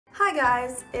Hi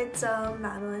guys, it's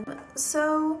Madeline.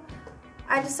 So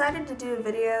I decided to do a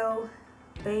video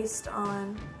based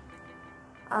on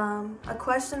a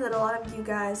question that a lot of you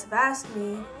guys have asked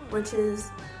me, which is,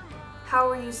 how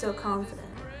are you so confident?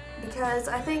 Because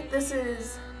I think this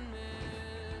is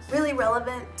really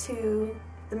relevant to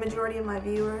the majority of my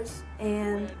viewers,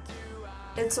 and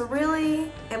it's a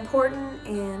really important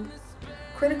and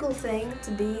critical thing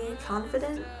to be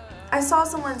confident. I saw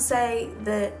someone say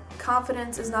that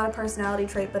confidence is not a personality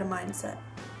trait but a mindset,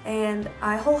 and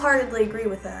I wholeheartedly agree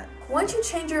with that. Once you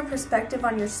change your perspective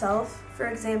on yourself, for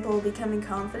example, becoming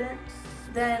confident,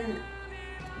 then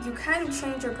you kind of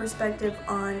change your perspective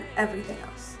on everything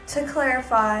else. To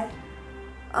clarify,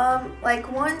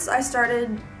 once I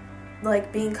started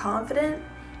being confident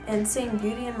and seeing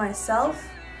beauty in myself,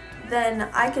 then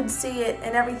I could see it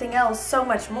in everything else so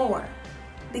much more,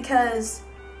 because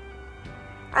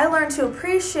I learned to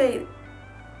appreciate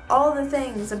all the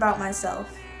things about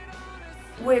myself,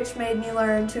 which made me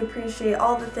learn to appreciate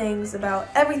all the things about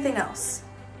everything else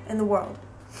in the world.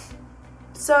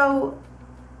 So,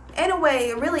 in a way,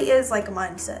 it really is like a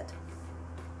mindset.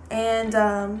 And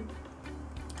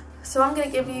so I'm going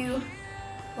to give you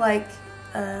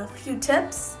a few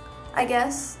tips, I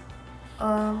guess,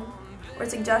 or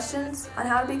suggestions on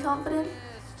how to be confident.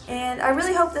 And I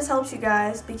really hope this helps you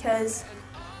guys, because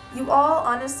you all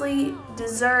honestly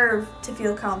deserve to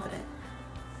feel confident.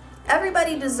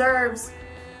 Everybody deserves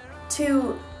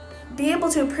to be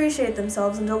able to appreciate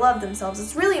themselves and to love themselves.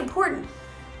 It's really important.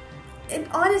 And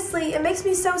honestly, it makes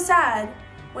me so sad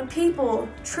when people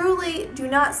truly do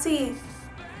not see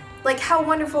how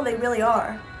wonderful they really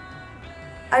are.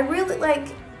 I really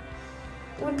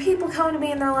when people come to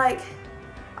me and they're like,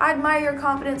 I admire your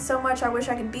confidence so much, I wish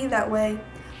I could be that way.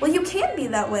 Well, you can be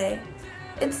that way.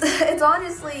 It's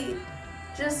honestly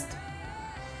just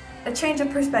a change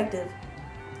of perspective.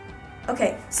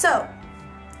 Okay, so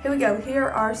here we go. Here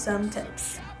are some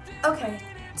tips. Okay,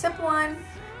 tip 1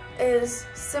 is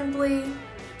simply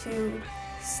to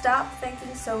stop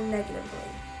thinking so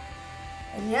negatively.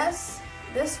 And yes,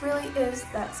 this really is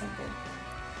that simple.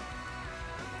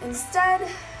 Instead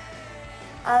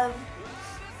of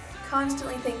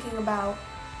constantly thinking about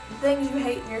things you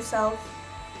hate in yourself,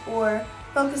 or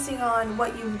focusing on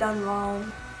what you've done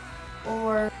wrong,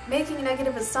 or making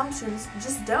negative assumptions,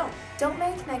 just don't. Don't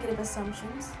make negative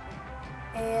assumptions,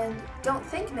 and don't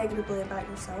think negatively about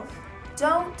yourself.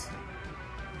 Don't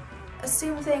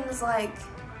assume things like,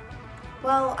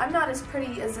 well, I'm not as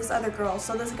pretty as this other girl,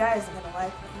 so this guy isn't gonna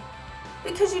like me.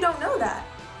 Because you don't know that.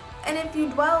 And if you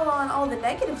dwell on all the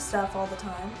negative stuff all the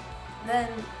time, then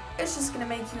it's just gonna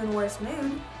make you in a worse mood,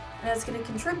 and it's gonna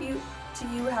contribute to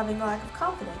you having a lack of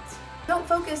confidence. Don't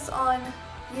focus on,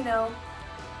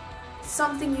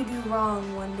 something you do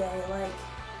wrong one day, like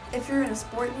if you're in a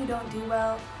sport and you don't do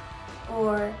well,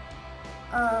 or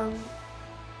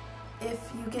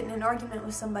if you get in an argument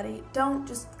with somebody. Don't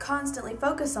just constantly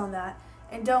focus on that,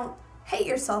 and don't hate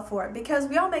yourself for it, because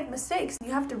we all make mistakes.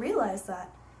 You have to realize that.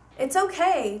 It's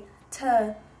okay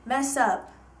to mess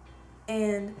up,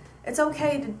 and it's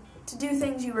okay to do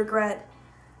things you regret.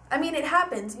 I mean, it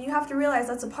happens, and you have to realize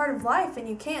that's a part of life, and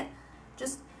you can't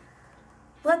just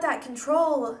let that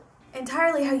control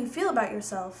entirely how you feel about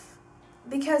yourself.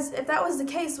 Because if that was the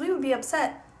case, we would be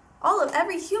upset.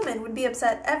 Every human would be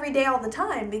upset every day all the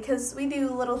time, because we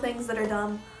do little things that are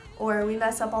dumb, or we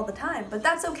mess up all the time. But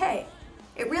that's okay.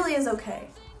 It really is okay.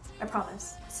 I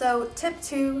promise. So tip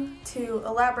 2, to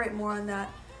elaborate more on that,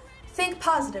 think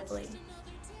positively.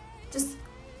 Just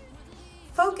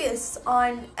focus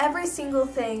on every single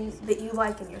thing that you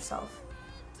like in yourself.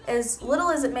 As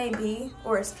little as it may be,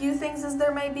 or as few things as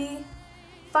there may be,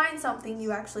 find something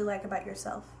you actually like about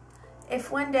yourself.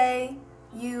 If one day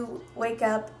you wake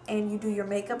up and you do your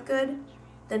makeup good,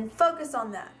 then focus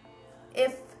on that.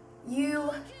 If you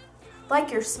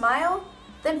like your smile,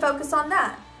 then focus on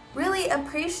that. Really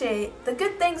appreciate the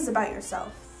good things about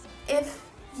yourself. If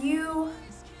you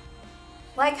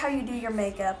like how you do your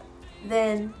makeup,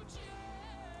 then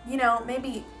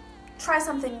maybe try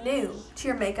something new to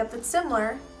your makeup that's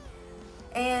similar,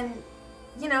 and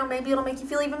maybe it'll make you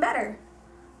feel even better.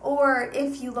 Or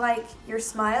if you like your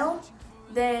smile,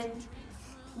 then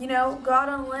go out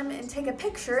on a limb and take a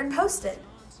picture and post it,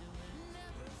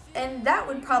 and that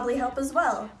would probably help as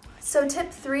well. So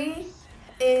tip 3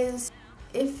 is,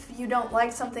 if you don't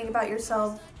like something about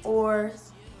yourself, or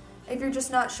if you're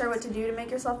just not sure what to do to make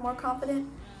yourself more confident,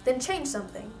 then change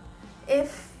something.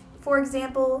 If, for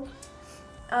example,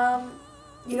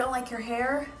 you don't like your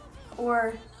hair,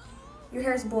 or your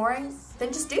hair's boring,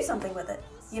 then just do something with it,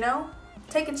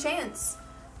 Take a chance.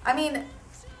 I mean,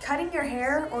 cutting your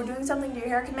hair or doing something to your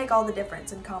hair can make all the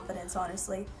difference in confidence,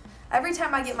 honestly. Every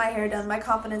time I get my hair done, my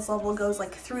confidence level goes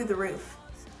like through the roof.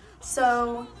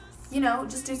 So, you know,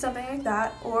 just do something like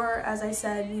that. Or as I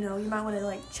said, you know, you might want to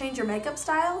like change your makeup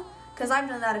style, because I've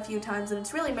done that a few times and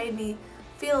it's really made me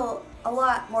feel a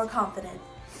lot more confident.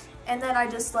 And then I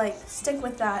just like stick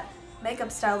with that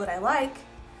makeup style that I like,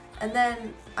 and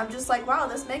then I'm just like, wow,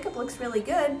 this makeup looks really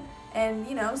good. And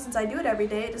you know, since I do it every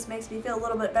day, it just makes me feel a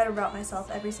little bit better about myself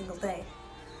every single day.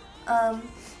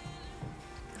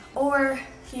 Or,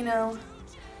 you know,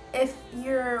 if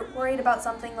you're worried about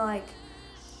something like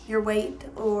your weight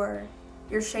or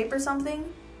your shape or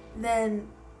something, then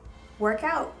work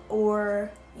out or,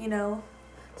 you know,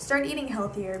 start eating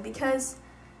healthier. Because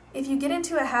if you get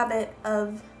into a habit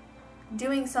of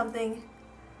doing something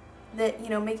that, you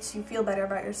know, makes you feel better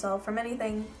about yourself, from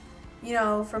anything, you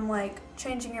know, from like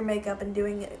changing your makeup and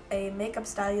doing a makeup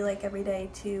style you like every day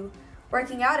to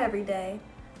working out every day,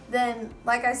 then,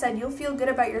 like I said, you'll feel good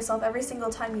about yourself every single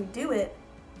time you do it.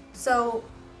 So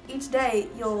each day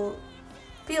you'll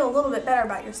feel a little bit better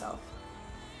about yourself.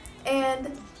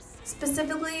 And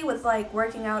specifically with like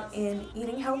working out and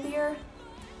eating healthier,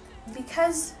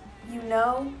 because you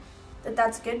know that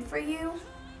that's good for you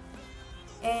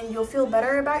and you'll feel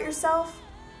better about yourself,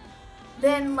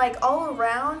 then like all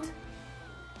around,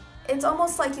 it's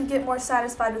almost like you get more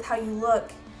satisfied with how you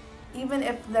look, even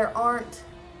if there aren't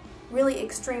really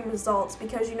extreme results,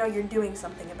 because you know you're doing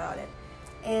something about it.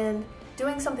 And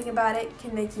doing something about it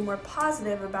can make you more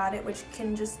positive about it, which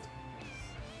can just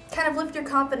kind of lift your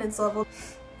confidence level.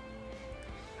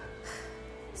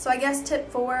 So I guess tip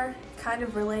 4, kind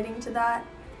of relating to that,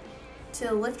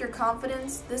 to lift your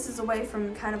confidence, this is away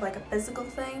from kind of like a physical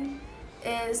thing,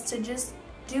 is to just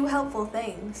do helpful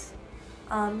things.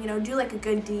 You know, do like a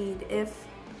good deed. If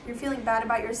you're feeling bad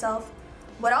about yourself,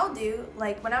 what I'll do,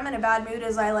 like when I'm in a bad mood,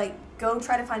 is I like go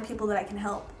try to find people that I can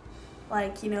help.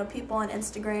 Like, you know, people on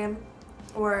Instagram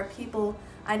or people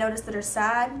I notice that are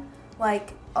sad,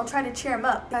 like I'll try to cheer them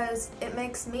up, because it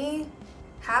makes me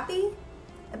happy,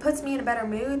 it puts me in a better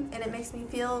mood, and it makes me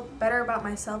feel better about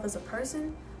myself as a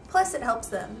person, plus it helps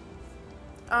them.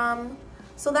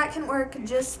 So that can work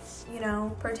just, you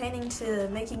know, pertaining to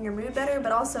making your mood better,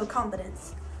 but also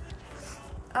confidence.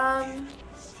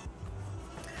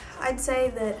 I'd say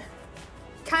that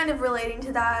kind of relating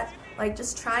to that, like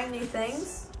just trying new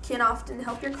things can often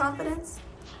help your confidence.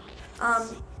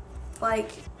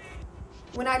 Like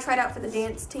when I tried out for the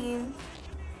dance team,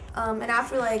 and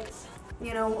after like,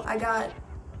 you know, I got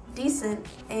decent,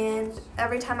 and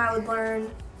every time I would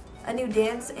learn a new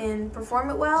dance and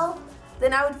perform it well,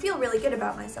 then I would feel really good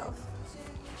about myself.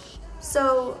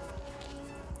 So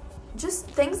just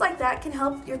things like that can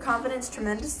help your confidence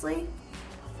tremendously.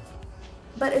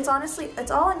 But it's honestly, it's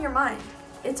all in your mind.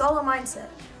 It's all a mindset.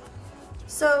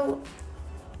 So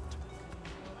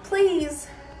please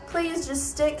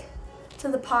just stick to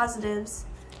the positives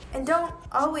and don't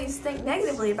always think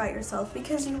negatively about yourself,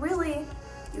 because you really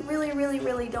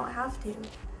don't have to.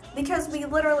 Because we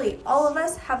literally, all of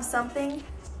us have something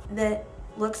that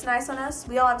looks nice on us.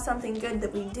 We all have something good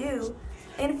that we do.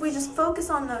 And if we just focus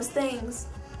on those things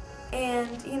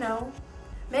and, you know,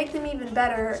 make them even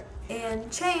better and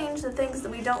change the things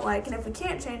that we don't like, and if we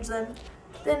can't change them,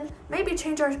 then maybe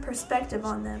change our perspective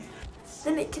on them,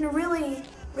 then it can really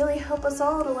help us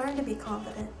all to learn to be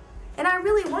confident. And I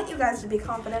really want you guys to be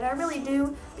confident, I really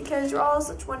do, because you're all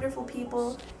such wonderful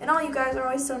people, and all you guys are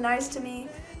always so nice to me,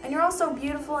 and you're all so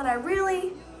beautiful, and I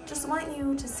really just want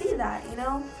you to see that, you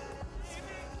know?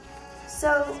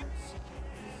 So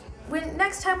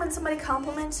next time when somebody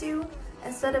compliments you,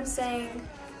 instead of saying,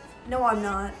 no I'm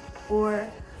not, or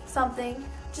something,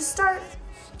 just start,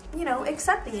 you know,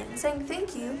 accepting it and saying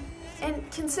thank you and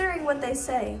considering what they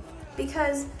say.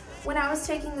 Because when I was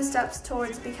taking the steps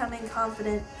towards becoming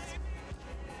confident,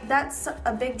 that's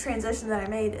a big transition that I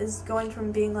made, is going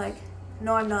from being like,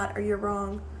 no I'm not, or you're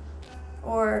wrong,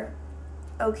 or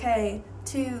okay,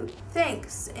 to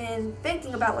thanks and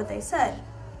thinking about what they said.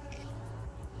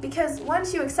 Because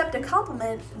once you accept a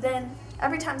compliment, then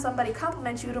every time somebody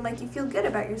compliments you, it'll make you feel good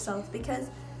about yourself, because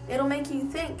it'll make you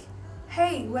think,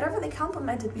 hey, whatever they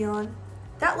complimented me on,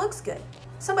 that looks good.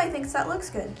 Somebody thinks that looks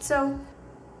good. So,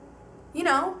 you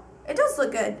know, it does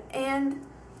look good, and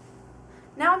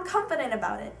now I'm confident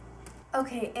about it.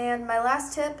 Okay, and my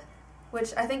last tip,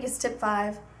 which I think is tip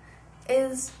 5,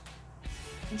 is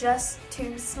just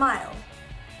to smile.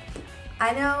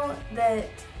 I know that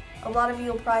a lot of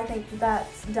you will probably think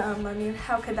that's dumb. I mean,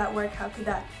 how could that work? How could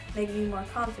that make me more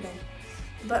confident?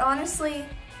 But honestly,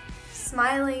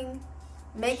 smiling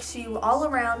makes you all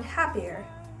around happier.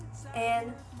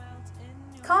 And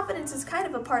confidence is kind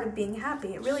of a part of being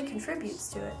happy. It really contributes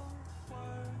to it.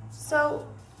 So,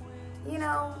 you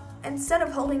know, instead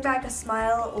of holding back a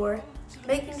smile or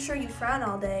making sure you frown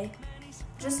all day,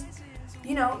 just,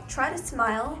 you know, try to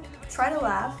smile, try to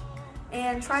laugh,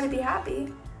 and try to be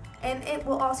happy, and it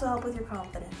will also help with your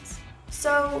confidence.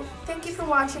 So, thank you for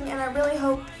watching, and I really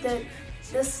hope that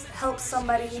this helps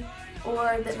somebody,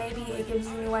 or that maybe it gives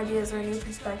you new ideas or a new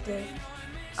perspective.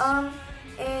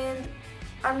 And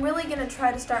I'm really going to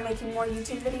try to start making more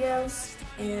YouTube videos,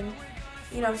 and,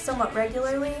 you know, somewhat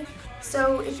regularly.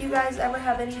 So if you guys ever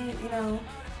have any, you know,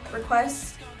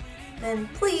 requests, then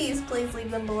please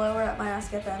leave them below or at my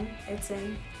Ask FM. It's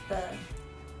in the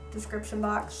description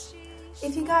box.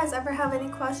 If you guys ever have any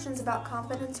questions about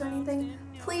confidence or anything,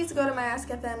 please go to my Ask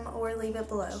FM or leave it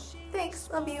below. Thanks,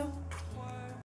 love you.